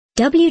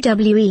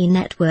WWE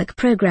Network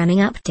Programming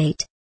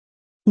Update.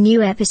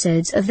 New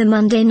episodes of the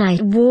Monday Night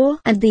War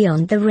and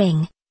Beyond the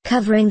Ring,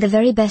 covering the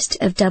very best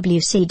of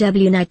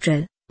WCW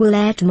Nitro, will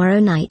air tomorrow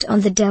night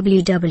on the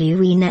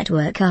WWE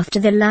Network after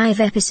the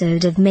live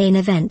episode of Main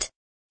Event.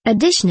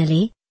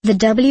 Additionally, the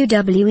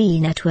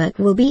WWE Network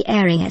will be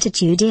airing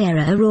Attitude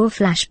Era Raw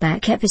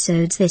flashback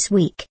episodes this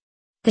week.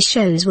 The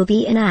shows will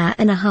be an hour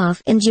and a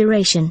half in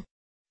duration.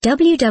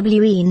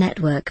 WWE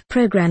Network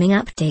Programming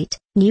Update.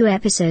 New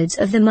episodes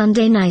of the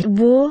Monday Night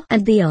War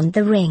and Beyond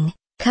the Ring,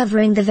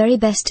 covering the very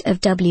best of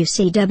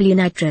WCW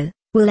Nitro,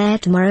 will air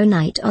tomorrow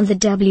night on the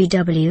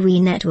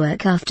WWE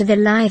Network after the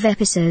live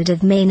episode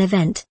of Main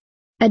Event.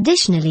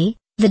 Additionally,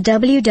 the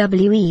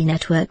WWE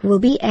Network will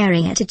be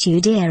airing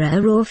Attitude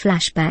Era Raw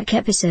flashback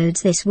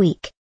episodes this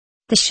week.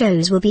 The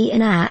shows will be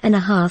an hour and a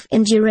half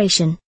in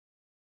duration.